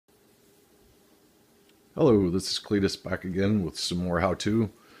Hello, this is Cletus back again with some more how-to.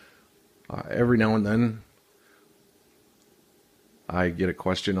 Every now and then I get a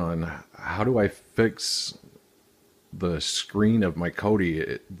question on how do I fix the screen of my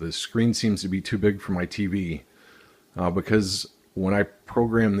Kodi. The screen seems to be too big for my TV because when I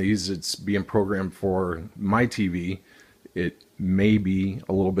program these, it's being programmed for my TV. It may be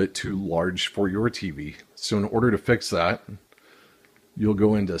a little bit too large for your TV. So in order to fix that, you'll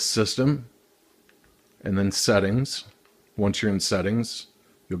go into System, and then Settings. Once you're in Settings,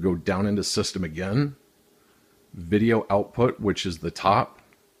 you'll go down into System again, Video Output, which is the top,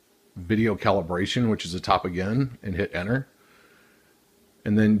 Video Calibration, which is the top again, and hit Enter.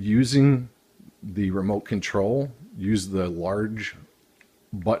 And then using the remote control, use the large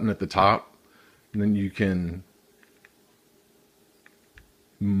button at the top, and then you can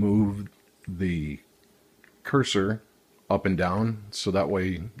move the cursor up and down so that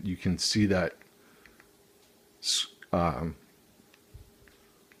way you can see that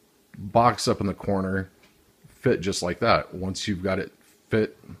box up in the corner fit just like that. Once you've got it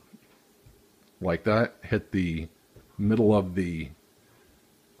fit like that, hit the middle of the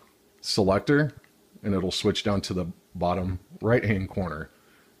selector and it'll switch down to the bottom right hand corner.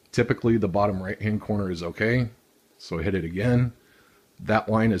 Typically the bottom right hand corner is okay, so hit it again. That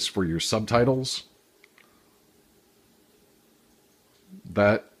line is for your subtitles.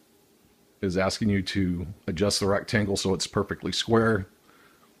 That is asking you to adjust the rectangle so it's perfectly square.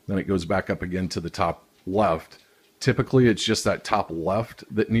 Then it goes back up again to the top left. Typically it's just that top left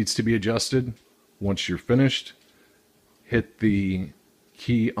that needs to be adjusted. Once you're finished, hit the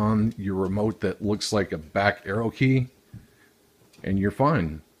key on your remote that looks like a back arrow key and you're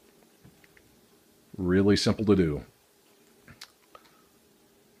fine. Really simple to do.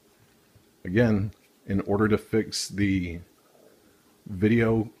 Again, in order to fix the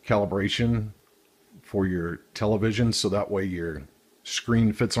video calibration for your television so that way your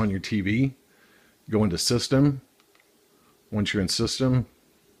screen fits on your TV, go into System. Once you're in System,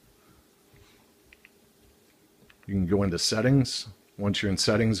 you can go into Settings. Once you're in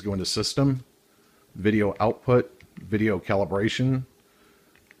Settings, go into System, Video Output, Video Calibration,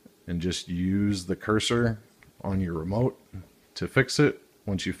 and just use the cursor on your remote to fix it.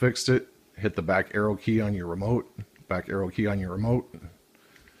 Once you fixed it, hit the back arrow key on your remote, back arrow key on your remote,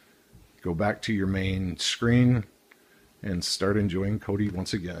 go back to your main screen, and start enjoying Kodi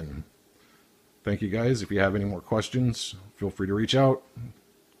once again. Thank you guys. If you have any more questions, feel free to reach out.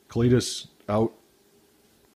 Cletus out.